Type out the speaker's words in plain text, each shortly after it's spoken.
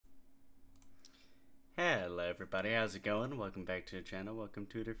Hello everybody, how's it going? Welcome back to the channel, welcome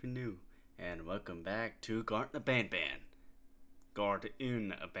to different new, and welcome back to Garten of BanBan.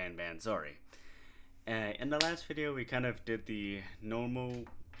 Garten of BanBan, sorry. In the last video we kind of did the normal,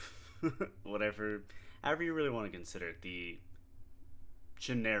 however you really want to consider it, the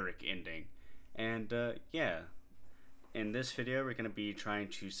generic ending. And yeah, in this video we're going to be trying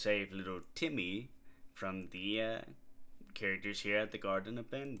to save little Timmy from the characters here at the Garten of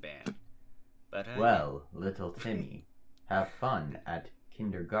BanBan. But, well, little Timmy, have fun at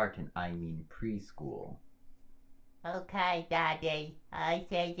kindergarten, preschool. Okay, Daddy. I'll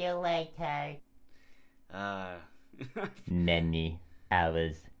see you later. Many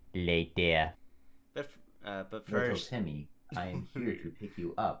hours later. But first... Little Timmy, I am here to pick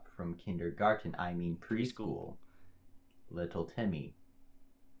you up from kindergarten, preschool. Little Timmy.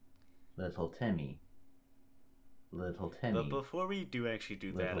 Little Timmy. Little Timmy. But before we do actually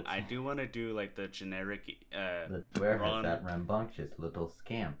do that, I do want to do like the generic where has that rambunctious little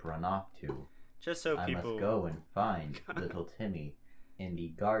scamp run off to? Just so I people must go and find little Timmy in the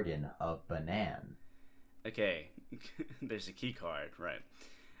Garden of Banan. Okay, there's a key card, right?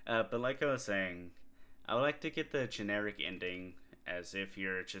 But like I was saying, I would like to get the generic ending as if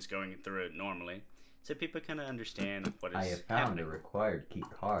you're just going through it normally, so people kind of understand what is happening. I have found happening. a required key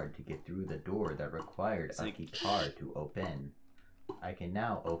card to get through the door that required a key card to open. I can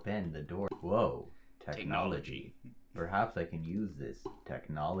now open the door. Whoa, technology. Perhaps I can use this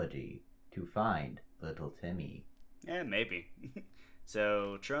technology to find little Timmy. Yeah, maybe.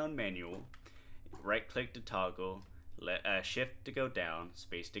 So, turn manual, right click to toggle, shift to go down,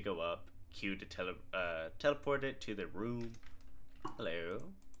 space to go up, Q to teleport it to the room. Hello.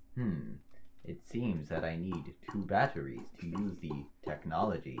 It seems that I need 2 batteries to use the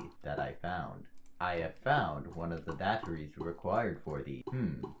technology that I found. I have found one of the batteries required for the,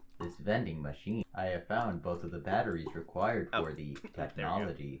 this vending machine. I have found both of the batteries required for the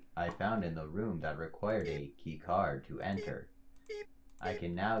technology I found in the room that required a key card to enter. I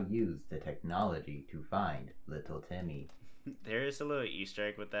can now use the technology to find little Timmy. There is a little Easter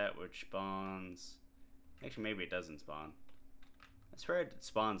egg with that, which spawns... Actually, maybe it doesn't spawn. I swear it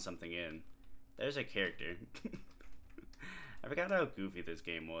spawns something in. There's a character. I forgot how goofy this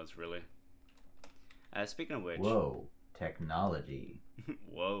game was, really. Speaking of which... Whoa, technology.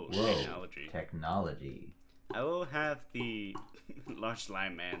 Whoa, technology. Technology. I will have the large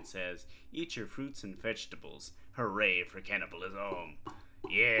slime man says, eat your fruits and vegetables. Hooray for cannibalism.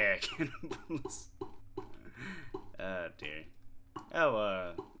 Yeah, cannibalism. Oh, dear.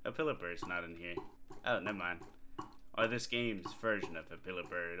 Oh, a pillar bird's not in here. Oh, never mind. Or this game's version of a pillar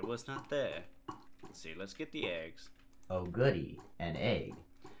bird was not there. Let's see, let's get the eggs. Oh goody, an egg.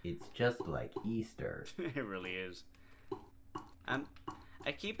 It's just like Easter. It really is. I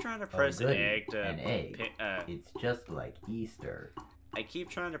keep trying to press an egg to... An egg. It's just like Easter. I keep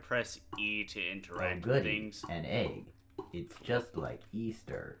trying to press E to interact with things. An egg. It's just like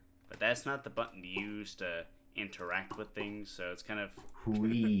Easter. But that's not the button used to interact with things, so it's kind of...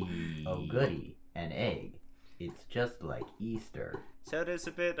 Whee! Oh goody, an egg. It's just like Easter. So it is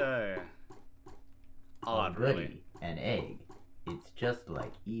a bit, odd, oh goody, really. An egg. It's just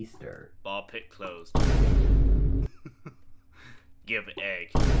like Easter. Ball pit closed. Give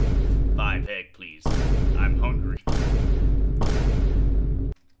egg. 5 egg, please. I'm hungry.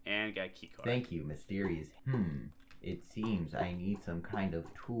 And got key card. Thank you, mysterious. It seems I need some kind of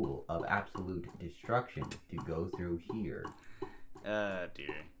tool of absolute destruction to go through here.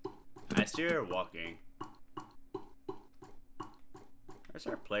 Dear. I see her walking. Where's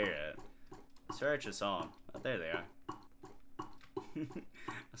our player at? I swear I just saw him. Oh, there they are. I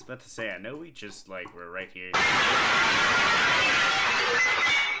was about to say, I know we just, like, we're right here.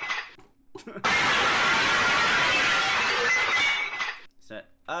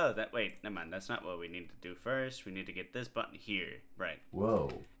 Wait, never mind. That's not what we need to do first. We need to get this button here. Right. Whoa.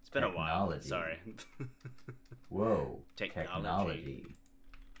 It's been a while. Sorry. Whoa. Technology.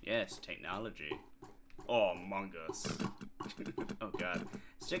 Yes, technology. Oh, Among Us. Oh god.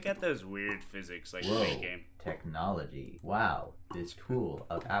 Still got those weird physics like the main game. Technology. Wow, this tool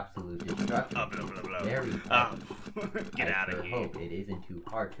of absolute destruction. Oh, blah, blah, blah. Very get out of here. I hope it isn't too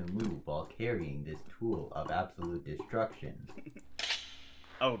hard to move while carrying this tool of absolute destruction.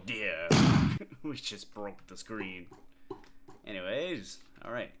 Oh dear. We just broke the screen. Anyways,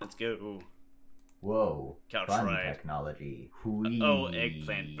 alright, let's go. Whoa, Couch fun ride. Technology. Oh,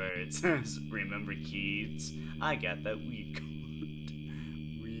 eggplant birds. Remember kids? I got that week.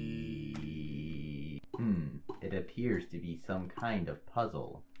 It appears to be some kind of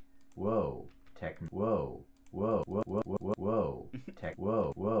puzzle. Whoa, whoa, whoa, whoa, whoa,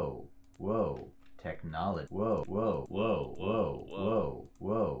 whoa, whoa, whoa, technology. Whoa, whoa, whoa, whoa, whoa,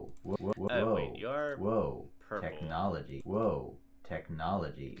 whoa, whoa, whoa. Wait, you're whoa, purple. technology. Whoa,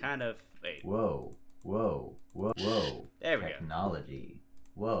 technology. Kind of. Wait. Whoa, whoa, whoa, whoa. There we go. Technology.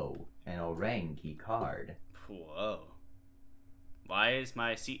 Whoa, an orange card. Whoa. Why is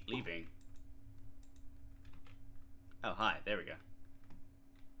my seat leaving? Oh, hi. There we go.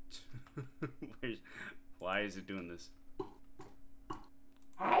 Why is it doing this?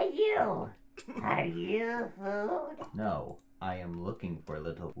 Hey, you! Are you food? No, I am looking for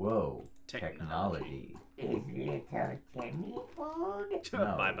little. Whoa, technology. Is little Timmy food?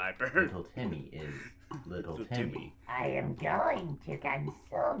 No, Bye-bye, bird. Little Timmy is little Timmy. I am going to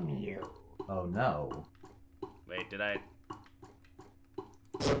consume you. Oh no. Wait, did I...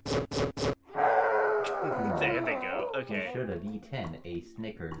 There they go. Okay. You should have eaten a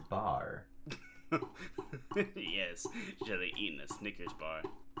Snickers bar. Yes, should have eaten a Snickers bar.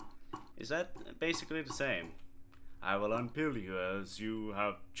 Is that basically the same? I will unpeel you as you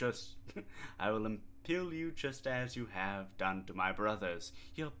have just... I will unpeel you just as you have done to my brothers.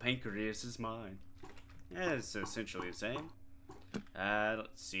 Your pancreas is mine. Yeah, it's essentially the same.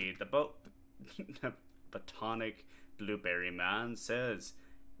 Let's see. The Botanic Blueberry Man says,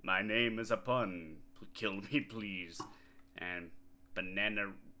 "My name is a pun. Kill me, please." And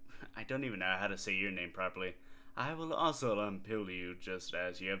Banana... I don't even know how to say your name properly. I will also unpeel you just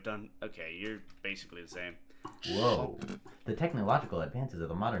as you have done... Okay, you're basically the same. Whoa. The technological advances of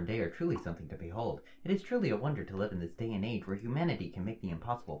the modern day are truly something to behold. It is truly a wonder to live in this day and age where humanity can make the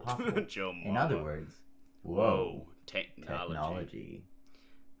impossible possible. Joe In Mama. other words, Whoa. Technology. technology.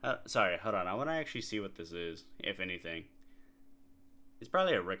 Sorry, hold on. I want to actually see what this is, if anything. It's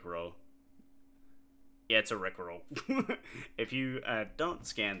probably a Rickroll. Yeah, it's a Rickroll. If you don't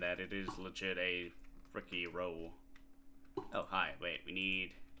scan that, it is legit a Ricky roll. Oh, hi. Wait, we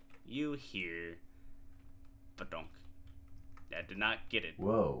need you here. Badonk. I did not get it.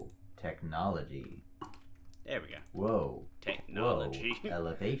 Whoa, technology. There we go. Whoa. Technology. Whoa,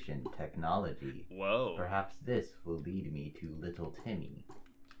 elevation technology. Whoa. Perhaps this will lead me to little Timmy.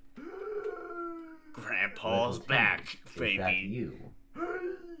 Grandpa's Little Timmy, back, baby. Is that you? Hey,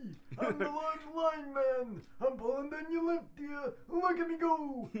 I'm the large line man. I'm pulling down your left ear. Look at me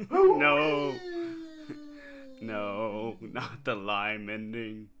go. No. No, not the lime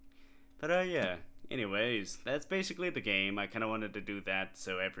ending. But yeah. Anyways, that's basically the game. I kind of wanted to do that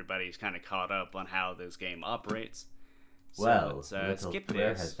so everybody's kind of caught up on how this game operates. So Well, let's little skip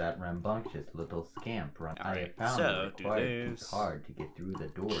where this. has that rambunctious little scamp run? I Alright, have found so the do required this. key card to get through the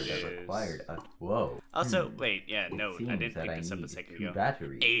door that This. required a... Whoa. Also, wait, yeah, It no, I seems didn't that pick this up a need second 2 ago.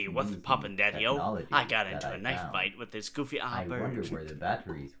 batteries Hey, to what's use the poppin', Daddy-O? technology I got that into a I knife found. fight with this goofy I wonder bird. where the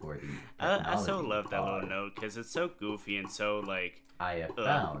batteries for the I so technology love that little are. note because it's so goofy and so like. I have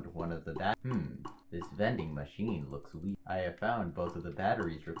found one of the this vending machine looks weak. I have found both of the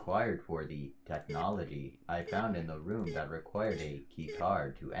batteries required for the technology I found in the room that required a key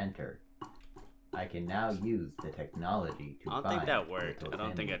card to enter. I can now use the technology to I don't find think that worked. little I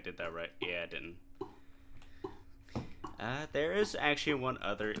don't think I Timmy. did that right. Yeah, I didn't. There is actually one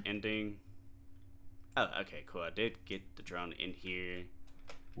other ending. Oh, okay, cool. I did get the drone in here.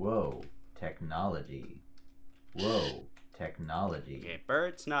 Whoa, technology. Whoa, technology. Okay,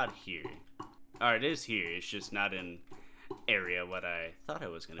 bird's not here. Or it is here. It's just not in area what I thought it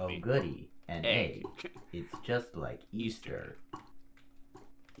was gonna Oh be. goody, an egg. Egg. It's just like Easter.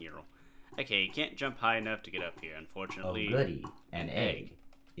 Easter. Okay, you can't jump high enough to get up here, Oh unfortunately. goody, an an egg.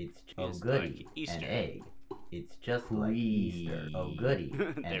 It's oh Just goody, like Easter. an egg. It's just like Easter. Oh goody,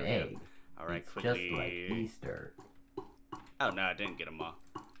 an There we go. egg. Alright, It's quickly. just like Easter. Oh no, I didn't get them all.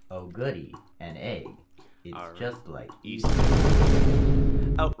 Oh goody, an egg. It's Alright. just like Easter.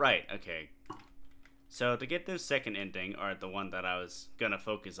 Easter. Oh, right, okay. So to get this second ending, or the one that I was gonna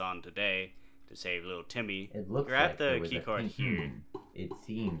focus on today, to save little Timmy, It looks grab like there the was key a card pink- here. It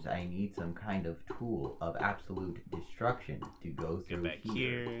seems I need some kind of tool of absolute destruction to go Get through back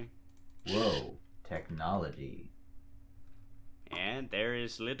here. Whoa, technology. And there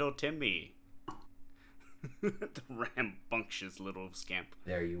is little Timmy. The rambunctious little scamp.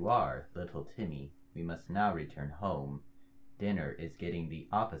 There you are, little Timmy. We must now return home. Dinner is getting the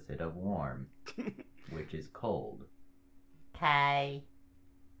opposite of warm, which is cold. Okay.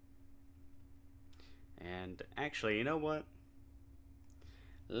 And actually, you know what?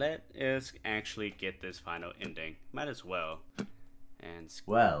 Let us actually get this final ending. Might as well. And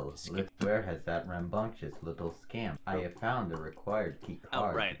Well, Skip. where has that rambunctious little scamp? I have found the required key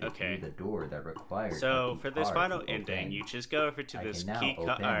card right, to get okay. through the door that required so a key for this card final to ending, open. you just go over to I this can now key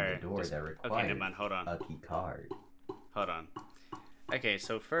open card. the door that requires Okay, never mind. Hold on. a key card. Hold on. Okay,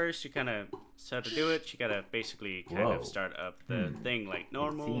 so first so to do it, you gotta basically kind Whoa. of start up the thing like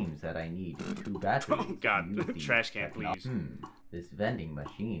normal. It seems that I need 2 batteries Oh god, to use the trash can, please. This vending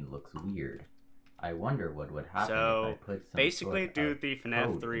machine looks weird. I wonder what would happen So, if I put some basically sort do of the FNAF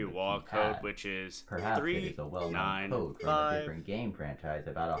code 3 in the wall keypad. code, which is Perhaps it is a well-known code from a different 395. game franchise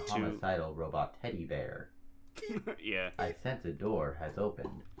about a homicidal robot teddy bear. Yeah. I sense a door has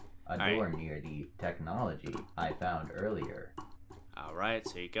opened. A door near the technology I found earlier. Alright,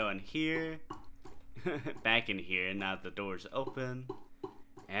 so you go in here, back in here, now the door's open,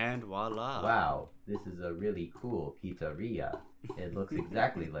 and voila. Wow, this is a really cool pizzeria. It looks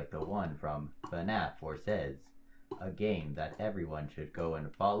exactly like the one from FNAF Forces, a game that everyone should go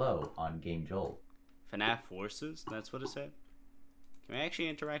and follow on Game Jolt. FNAF Forces? That's what it said? Can we actually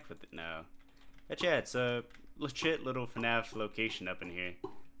interact with it? No. But yeah, it's a legit little FNAF location up in here.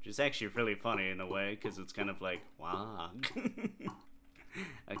 Which is actually really funny in a way, because it's kind of like, wow.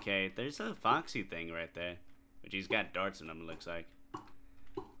 Okay, there's a Foxy thing right there. Which he's got darts in him, it looks like.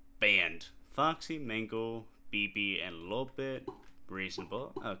 Banned. Foxy, Mangle, BB, and Lolbit.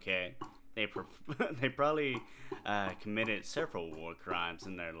 Reasonable. Okay. They probably committed several war crimes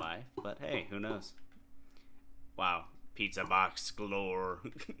in their life, but hey, who knows? Wow. Pizza box galore.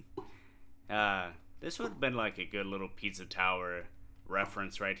 This would have been like a good little pizza tower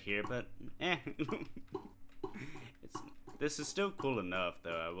reference right here, but eh. This is still cool enough,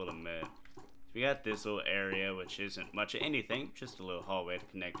 though, I will admit. We got this little area, which isn't much of anything, just a little hallway to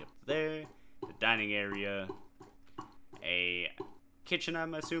connect up there. The dining area. A kitchen,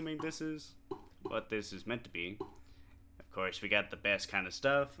 I'm assuming this is what this is meant to be. Of course, we got the best kind of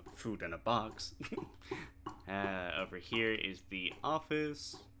stuff. Food in a box. Over here is the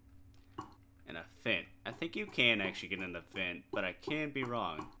office. And a vent. I think you can actually get in the vent, but I can be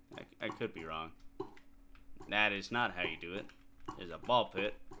wrong. I could be wrong. That is not how you do it. There's a ball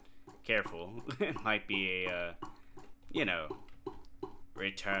pit. Careful. It might be a, you know,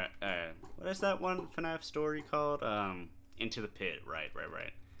 return, what is that one FNAF story called? Into the Pit. Right.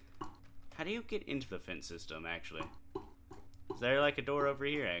 How do you get into the vent system, actually? Is there like a door over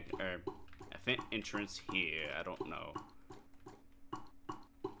here? Or a vent entrance here? I don't know.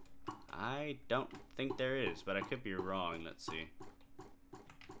 I don't think there is, but I could be wrong. Let's see.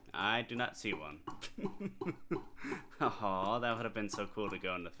 I do not see one. Oh, that would have been so cool to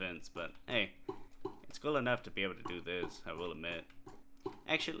go on the fence, but hey, it's cool enough to be able to do this, I will admit.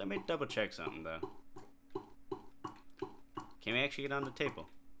 Actually, let me double check something though. Can we actually get on the table?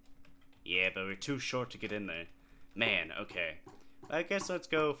 Yeah, but we're too short to get in there. Man, okay. Well, I guess let's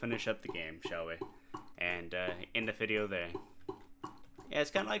go finish up the game, shall we? And end the video there. Yeah,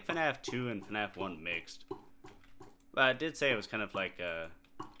 it's kind of like FNAF 2 and FNAF 1 mixed. But I did say it was kind of like,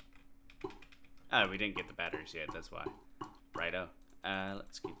 oh, we didn't get the batteries yet, that's why. Righto.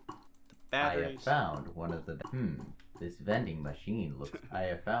 Let's get the batteries. I have found one of the... This vending machine looks... I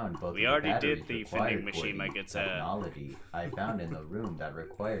have found both We of the already batteries did the required vending machine, for like the it's technology I found in the room that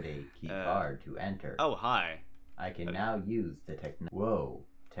required a key card to enter. Oh, hi. I can now use the Whoa.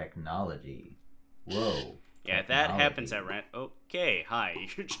 Technology. Whoa. Yeah, that happens at rent. Okay, hi.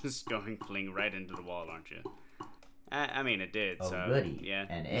 You're just going fling right into the wall, aren't you? I mean, it did, so... goody. Yeah.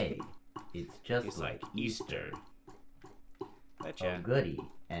 An egg. It's just It's like like Easter. Betcha. Oh goody,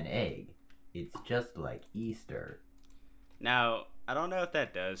 an egg. It's just like Easter. Now, I don't know if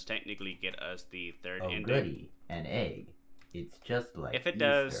that does technically get us the third ending. Goody, an egg. It's just like If it Easter.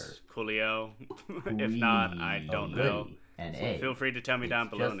 does, coolio. If not, I don't know. An So egg. feel free to tell me down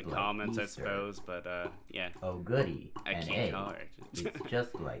below in the just like comments, I Easter. suppose. But yeah, Oh goody, a an key egg. card. It's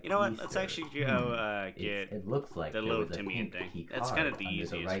just like You know what? Easter. Let's actually go get It looks like the there little was a Timmy pink ending. key That's card kind of the under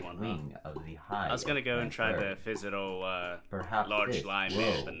easiest the right one, wing of the high. I was gonna go and try the third. physical Perhaps large this slime will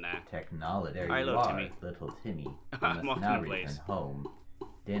man, but nah. Technology. There Alright, you little are, Timmy. little Timmy. You I'm must walking now in place. return home.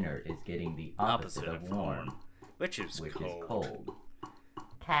 Dinner is getting the opposite of warm, which is cold.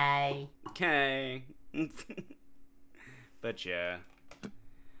 Kai. Okay. But yeah.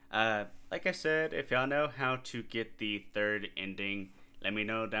 Like I said, if y'all know how to get the third ending, let me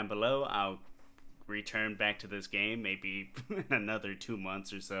know down below. I'll return back to this game maybe in another 2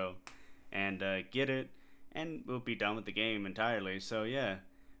 months or so and get it, and we'll be done with the game entirely. So yeah,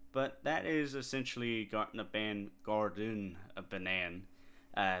 but that is essentially Garten of BanBan,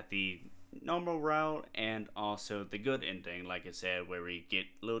 the normal route and also the good ending, like I said, where we get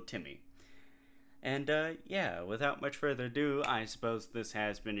little Timmy. And yeah, without much further ado, I suppose this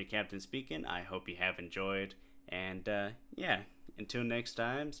has been your captain speaking. I hope you have enjoyed, and yeah, until next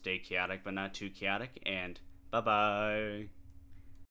time, stay chaotic but not too chaotic, and bye bye.